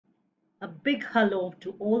big hello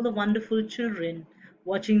to all the wonderful children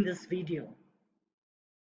watching this video.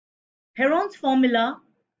 Heron's formula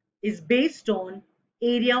is based on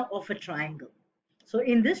area of a triangle. So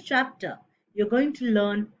in this chapter, you're going to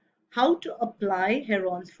learn how to apply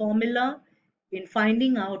Heron's formula in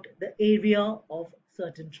finding out the area of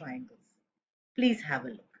certain triangles. Please have a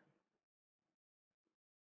look.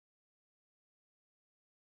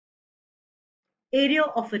 Area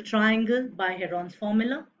of a triangle by Heron's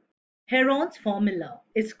formula. Heron's formula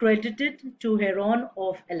is credited to Heron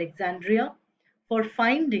of Alexandria for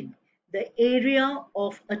finding the area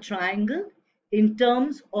of a triangle in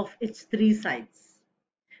terms of its three sides.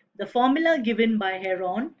 The formula given by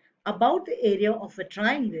Heron about the area of a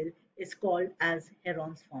triangle is called as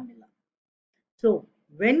Heron's formula. So,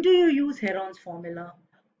 when do you use Heron's formula?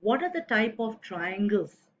 What are the type of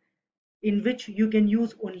triangles in which you can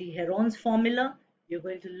use only Heron's formula? You're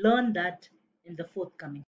going to learn that in the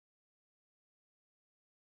forthcoming.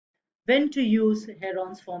 When to use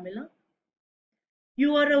Heron's formula?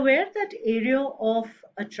 You are aware that area of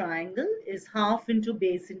a triangle is half into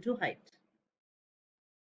base into height.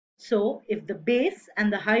 So if the base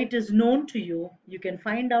and the height is known to you, you can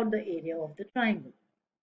find out the area of the triangle.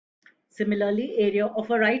 Similarly, area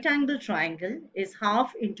of a right angle triangle is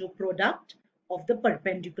half into product of the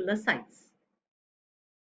perpendicular sides.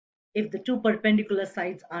 If the two perpendicular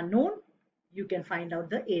sides are known, you can find out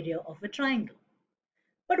the area of a triangle.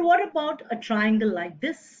 But what about a triangle like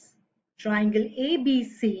this? Triangle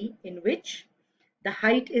ABC, in which the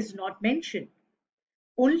height is not mentioned.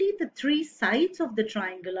 Only the three sides of the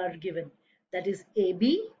triangle are given, that is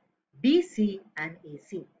AB, BC and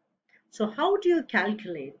AC. So how do you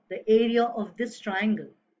calculate the area of this triangle?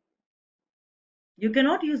 You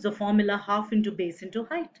cannot use the formula half into base into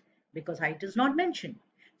height because height is not mentioned.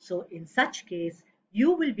 So in such case,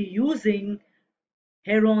 you will be using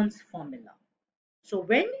Heron's formula. So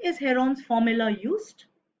when is Heron's formula used?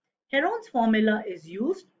 Heron's formula is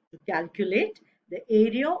used to calculate the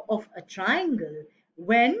area of a triangle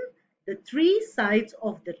when the three sides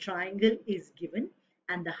of the triangle is given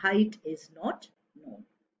and the height is not known.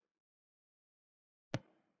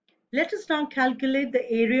 Let us now calculate the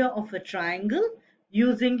area of a triangle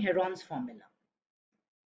using Heron's formula.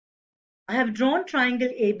 I have drawn triangle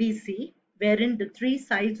ABC wherein the three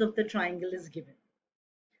sides of the triangle is given.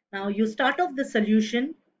 Now you start off the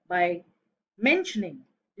solution by mentioning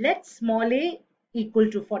let small a equal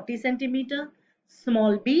to 40 centimeter,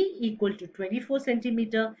 small b equal to 24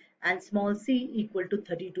 centimeter and small c equal to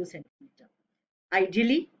 32 centimeter.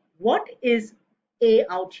 Ideally, what is a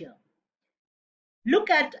out here? Look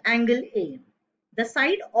at angle A. The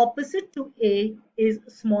side opposite to A is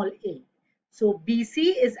small a. So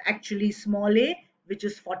BC is actually small a, which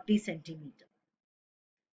is 40 centimeter.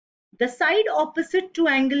 The side opposite to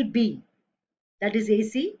angle B, that is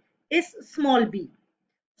AC, is small b.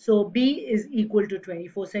 So B is equal to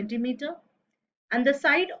 24 centimeter. And the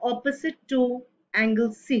side opposite to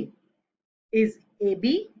angle C is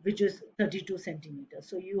AB, which is 32 centimeter.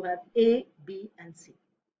 So you have A, B and C.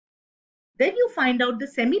 Then you find out the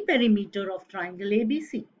semi-perimeter of triangle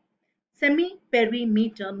ABC.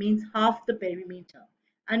 Semi-perimeter means half the perimeter.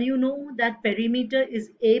 And you know that perimeter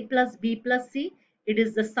is A plus B plus C. It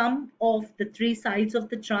is the sum of the three sides of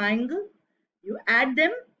the triangle. You add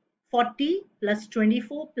them, 40 plus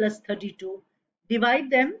 24 plus 32. Divide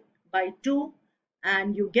them by 2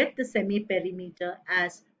 and you get the semi-perimeter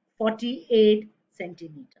as 48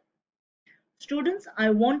 centimeter. Students,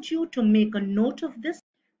 I want you to make a note of this.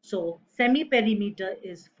 So semi-perimeter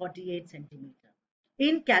is 48 centimeter.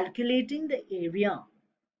 In calculating the area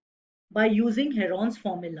by using Heron's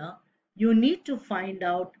formula, you need to find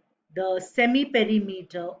out the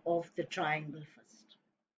semi-perimeter of the triangle first.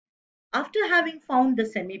 After having found the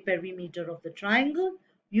semi-perimeter of the triangle,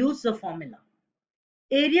 use the formula.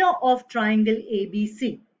 Area of triangle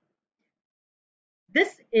ABC.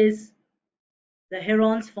 This is the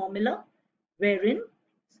Heron's formula wherein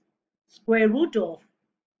square root of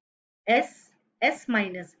S, S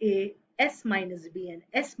minus A, S minus B and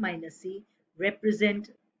S minus C represent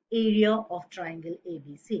area of triangle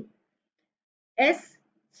ABC. S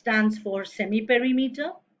stands for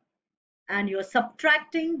semi-perimeter and you're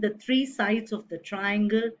subtracting the three sides of the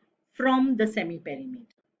triangle from the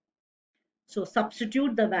semi-perimeter. So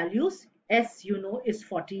substitute the values. S you know is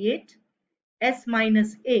 48. S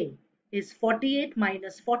minus A is 48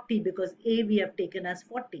 minus 40 because A we have taken as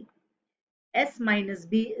 40. S minus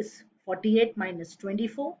B is 48 minus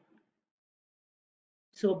 24.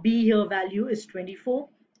 So B here value is 24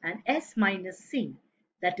 and S minus C,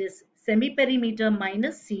 that is semi-perimeter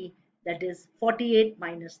minus C, that is 48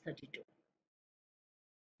 minus 32.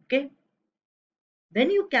 Okay. Then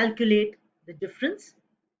you calculate the difference.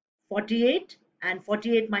 48 and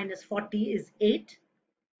 48 minus 40 is 8.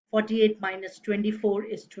 48 minus 24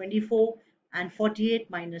 is 24 and 48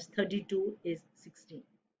 minus 32 is 16.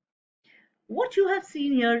 What you have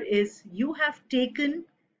seen here is you have taken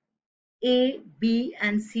A, B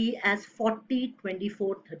and C as 40,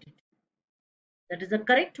 24, 32. That is the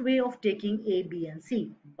correct way of taking A, B and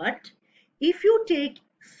C. But if you take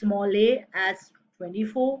small a as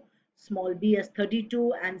 24, small b as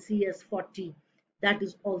 32 and C as 40, that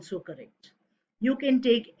is also correct. You can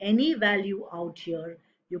take any value out here.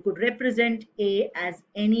 You could represent A as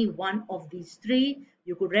any one of these three.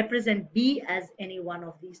 You could represent B as any one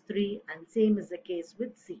of these three, and same is the case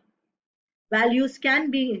with C. Values can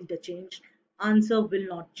be interchanged. Answer will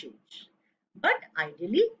not change. But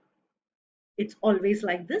ideally, it's always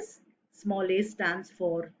like this. Small a stands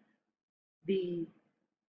for the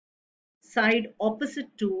side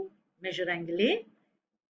opposite to measure angle A,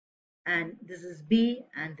 and this is B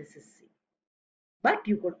and this is C. But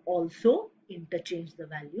you could also interchange the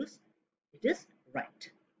values. It is right.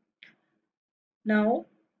 Now,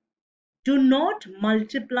 do not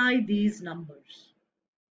multiply these numbers.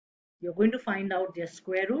 You're going to find out their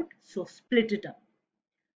square root, so split it up.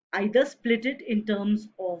 Either split it in terms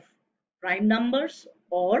of prime numbers,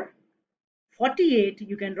 or 48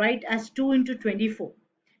 you can write as 2 into 24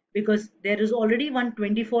 because there is already one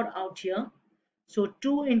 24 out here. So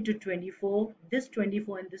 2 into 24, this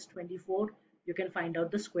 24 and this 24, you can find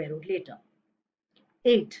out the square root later.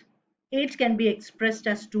 8. 8 can be expressed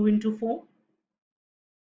as 2 into 4.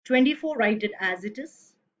 24, write it as it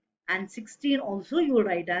is. And 16 also you will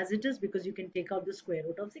write as it is because you can take out the square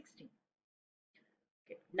root of 16.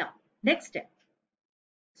 Okay. Now, next step.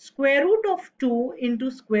 Square root of 2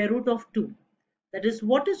 into square root of 2. That is,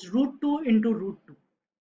 what is root 2 into root 2?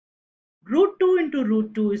 Root 2 into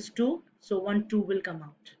root 2 is 2. So 1 2 will come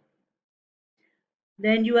out.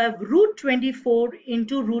 Then you have root 24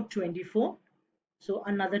 into root 24. So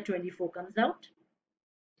another 24 comes out.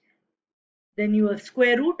 Then you have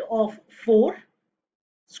square root of 4.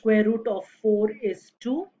 Square root of 4 is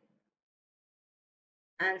 2.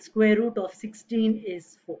 And square root of 16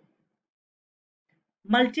 is 4.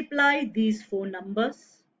 Multiply these four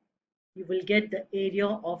numbers. You will get the area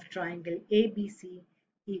of triangle ABC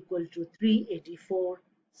equal to 384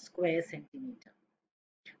 square centimeter.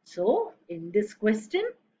 So in this question,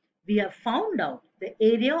 we have found out the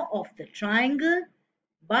area of the triangle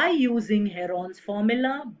by using Heron's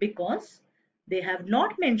formula because they have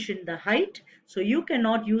not mentioned the height, so you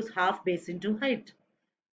cannot use half base into height.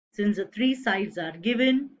 Since the three sides are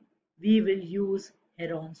given, we will use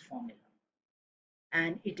Heron's formula.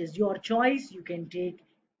 And it is your choice. You can take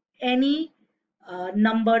any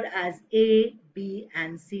number as A, B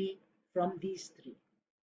and C from these three.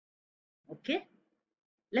 Okay,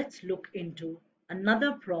 let's look into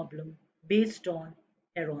another problem based on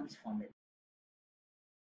Heron's formula.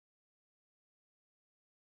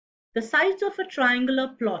 The sides of a triangular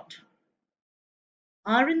plot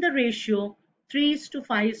are in the ratio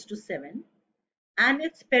 3:5:7 and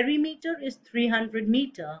its perimeter is 300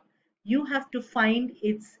 meter. You have to find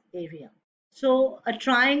its area. So a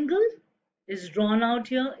triangle is drawn out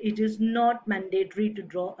here. It is not mandatory to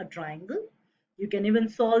draw a triangle. You can even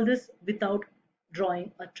solve this without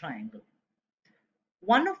drawing a triangle.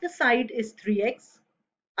 One of the side is 3x,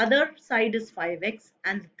 other side is 5x,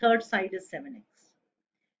 and the third side is 7x.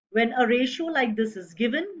 When a ratio like this is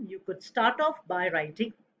given, you could start off by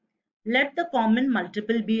writing, let the common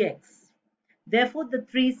multiple be x. Therefore, the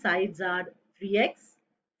three sides are 3x,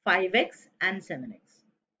 5x, and 7x.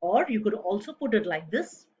 Or you could also put it like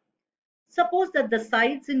this. Suppose that the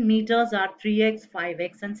sides in meters are 3x,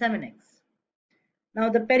 5x, and 7x. Now,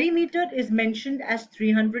 the perimeter is mentioned as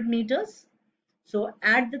 300 meters. So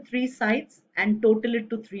add the three sides and total it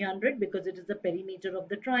to 300 because it is the perimeter of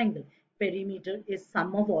the triangle. Perimeter is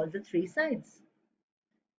sum of all the three sides.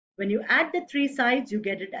 When you add the three sides, you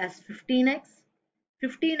get it as 15x.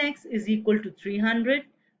 15x is equal to 300.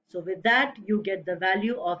 So with that, you get the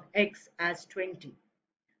value of x as 20.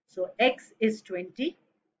 So x is 20.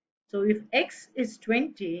 So if x is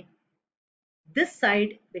 20, this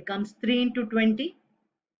side becomes 3 into 20,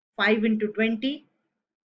 5 into 20,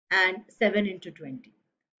 and 7 into 20.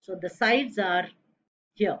 So the sides are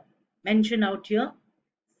here, mentioned out here,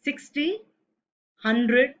 60,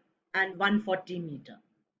 100, and 140 meter.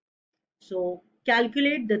 So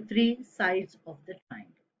calculate the three sides of the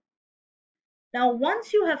triangle. Now,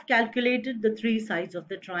 once you have calculated the three sides of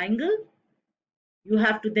the triangle, you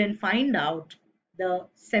have to then find out the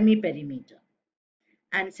semi-perimeter.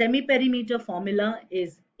 And semi-perimeter formula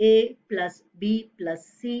is A plus B plus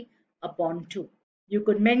C upon 2. You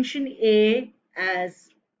could mention A as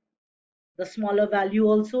the smaller value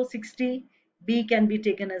also 60, B can be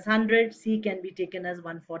taken as 100, C can be taken as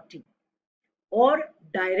 140. Or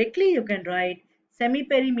directly you can write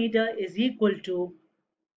semi-perimeter is equal to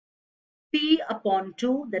P upon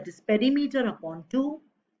 2, that is perimeter upon 2,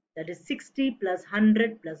 that is 60 plus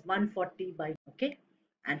 100 plus 140 by, okay,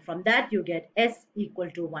 and from that you get S equal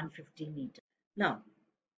to 150 meter. Now,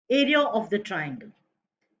 area of the triangle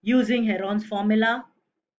using Heron's formula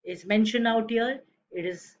is mentioned out here. It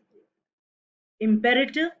is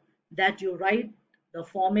imperative that you write the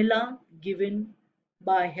formula given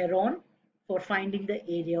by Heron for finding the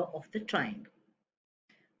area of the triangle.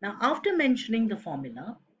 Now, after mentioning the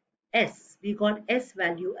formula, S, we got S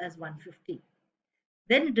value as 150.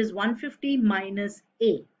 Then it is 150 minus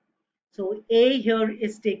A. So A here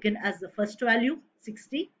is taken as the first value,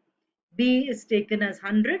 60. B is taken as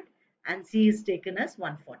 100 and C is taken as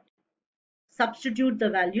 140. Substitute the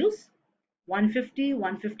values. 150,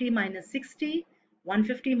 150 minus 60,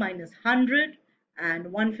 150 minus 100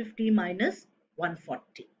 and 150 minus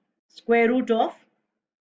 140. Square root of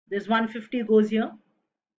this 150 goes here.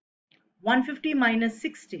 150 minus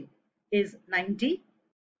 60 is 90.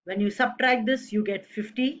 When you subtract this, you get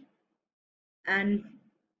 50 and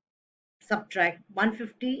subtract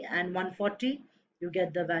 150 and 140, you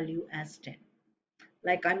get the value as 10.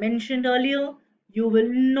 Like I mentioned earlier, you will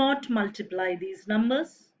not multiply these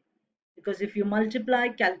numbers because if you multiply,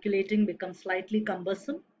 calculating becomes slightly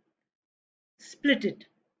cumbersome. Split it.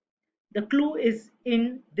 The clue is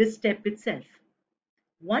in this step itself.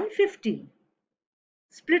 150,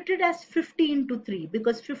 split it as 50 into 3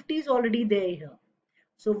 because 50 is already there here.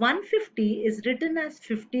 So 150 is written as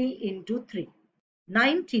 50 into 3.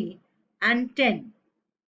 90 and 10.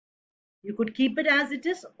 You could keep it as it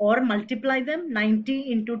is or multiply them.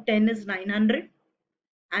 90 into 10 is 900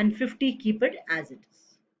 and 50 keep it as it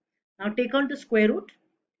is. Now take on to square root.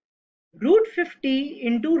 Root 50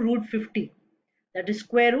 into root 50, that is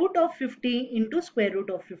square root of 50 into square root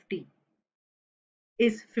of 50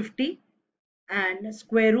 is 50 and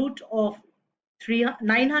square root of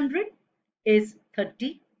 900 is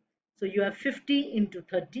 30. So you have 50 into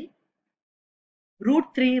 30. Root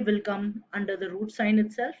 3 will come under the root sign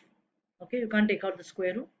itself. Okay, you can't take out the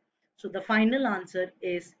square root. So the final answer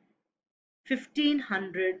is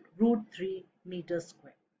 1500 root 3 meters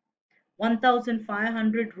square.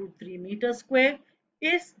 1500 root 3 meters square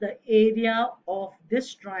is the area of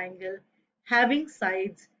this triangle having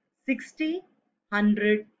sides 60,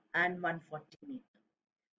 100 and 140 meters.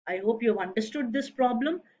 I hope you have understood this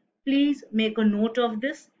problem. Please make a note of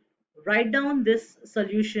this. Write down this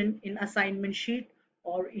solution in assignment sheet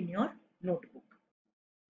or in your notebook.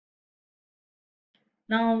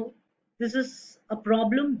 Now, this is a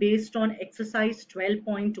problem based on exercise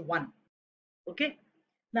 12.1. Okay.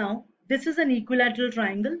 Now, this is an equilateral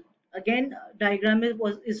triangle. Again, diagram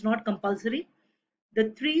is not compulsory. The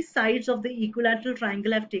three sides of the equilateral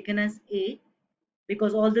triangle I've taken as A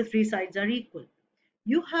because all the three sides are equal.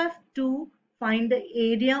 You have to find the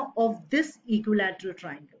area of this equilateral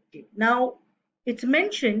triangle. Okay. Now, it's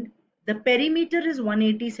mentioned the perimeter is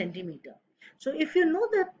 180 centimeter. So if you know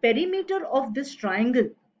the perimeter of this triangle,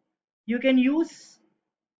 you can use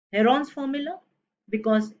Heron's formula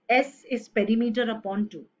because S is perimeter upon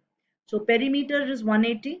 2. So perimeter is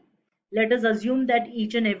 180. Let us assume that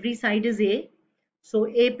each and every side is A. So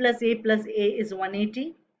A plus A plus A is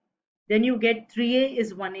 180. Then you get 3A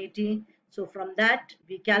is 180. So from that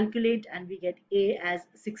we calculate and we get A as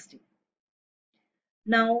 60.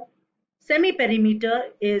 Now semi-perimeter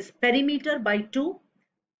is perimeter by 2.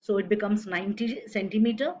 So it becomes 90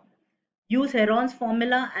 centimeter. Use Heron's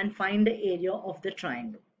formula and find the area of the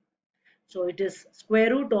triangle. So it is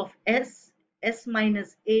square root of S, S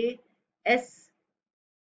minus A, S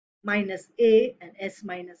minus A and S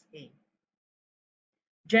minus A.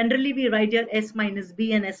 Generally we write here S minus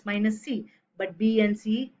B and S minus C, but B and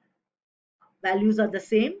C values are the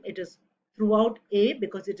same. It is throughout A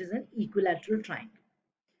because it is an equilateral triangle.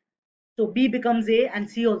 So B becomes A and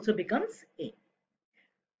C also becomes A.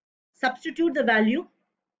 Substitute the value.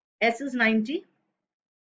 S is 90.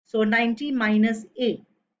 So 90 minus A.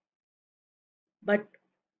 But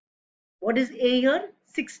what is A here?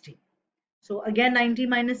 60. So again 90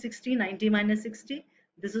 minus 60, 90 minus 60.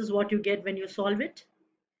 This is what you get when you solve it.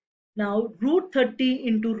 Now root 30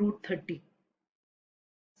 into root 30.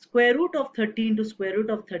 Square root of 30 into square root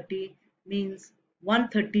of 30 means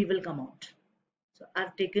 130 will come out. So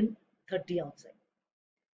I've taken 30 outside.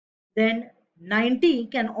 Then 90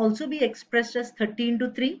 can also be expressed as 30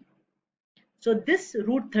 into 3. So this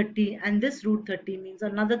root 30 and this root 30 means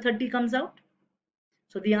another 30 comes out.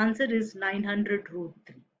 So the answer is 900 root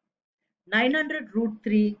 3. 900 root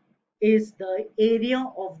 3 is the area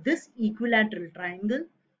of this equilateral triangle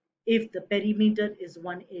if the perimeter is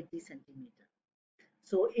 180 centimeter.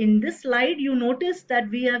 So in this slide, you notice that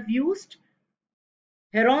we have used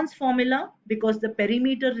Heron's formula because the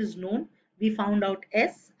perimeter is known. We found out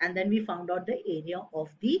S and then we found out the area of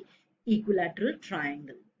the equilateral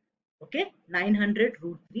triangle. Okay, 900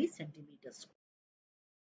 root 3 centimeters.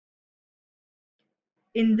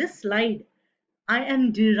 In this slide, I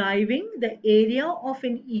am deriving the area of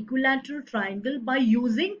an equilateral triangle by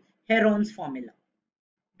using Heron's formula.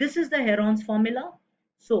 This is the Heron's formula.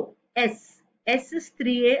 So S is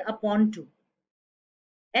 3a upon 2.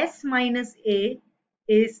 S minus a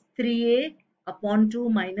is 3a upon 2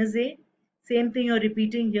 minus a. Same thing you're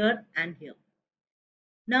repeating here and here.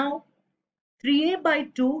 Now 3a by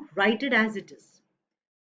 2, write it as it is.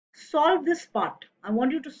 Solve this part. I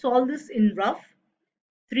want you to solve this in rough.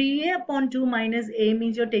 3a upon 2 minus a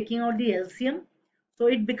means you're taking out the LCM. So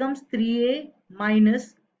it becomes 3a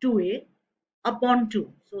minus 2a upon 2.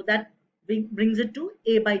 So that brings it to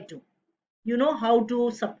a by 2. You know how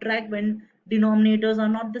to subtract when denominators are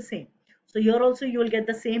not the same. So here also you will get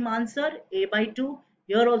the same answer, a by 2.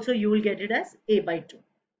 Here also you will get it as a by 2.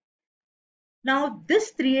 Now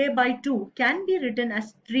this 3a by 2 can be written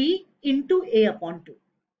as 3 into a upon 2.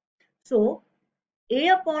 So a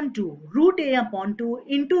upon 2, root a upon 2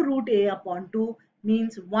 into root a upon 2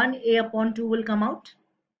 means 1a upon 2 will come out.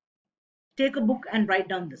 Take a book and write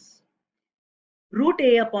down this. Root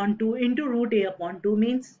a upon 2 into root a upon 2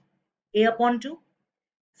 means a upon 2.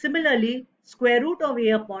 Similarly, square root of a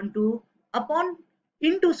upon 2 upon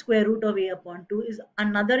into square root of a upon 2 is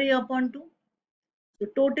another a upon 2. So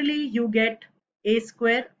totally you get a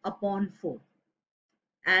square upon 4.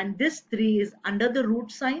 And this 3 is under the root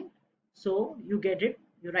sign. So you get it,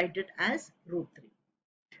 you write it as root 3.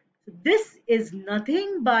 So this is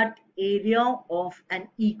nothing but area of an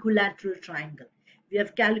equilateral triangle. We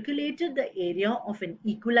have calculated the area of an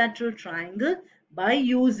equilateral triangle by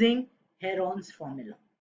using Heron's formula.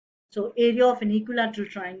 So area of an equilateral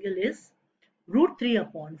triangle is root 3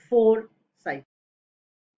 upon 4 sides.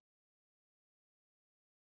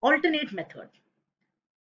 Alternate method.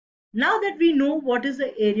 Now that we know what is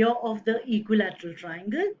the area of the equilateral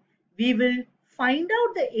triangle, we will find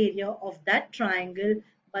out the area of that triangle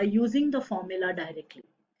by using the formula directly.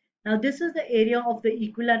 Now this is the area of the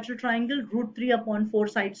equilateral triangle, root 3 upon 4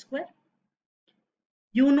 side square.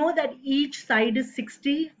 You know that each side is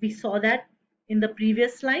 60. We saw that in the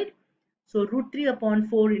previous slide. So root 3 upon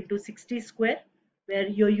 4 into 60 square, where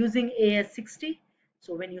you're using a as 60.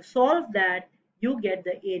 So when you solve that, you get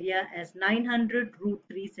the area as 900 root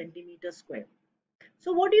 3 centimeters square.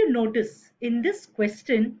 So what do you notice? In this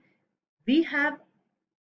question, we have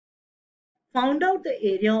found out the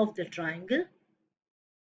area of the triangle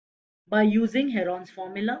by using Heron's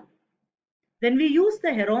formula. Then we use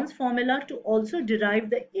the Heron's formula to also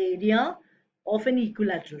derive the area of an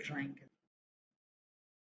equilateral triangle.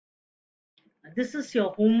 This is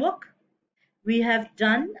your homework. We have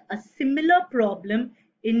done a similar problem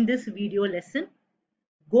in this video lesson.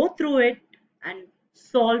 Go through it and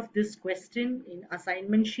solve this question in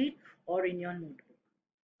assignment sheet or in your notebook.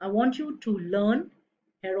 I want you to learn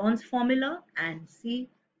Heron's formula and see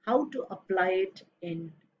how to apply it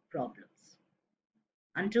in problems.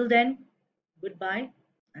 Until then, goodbye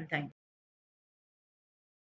and thank you.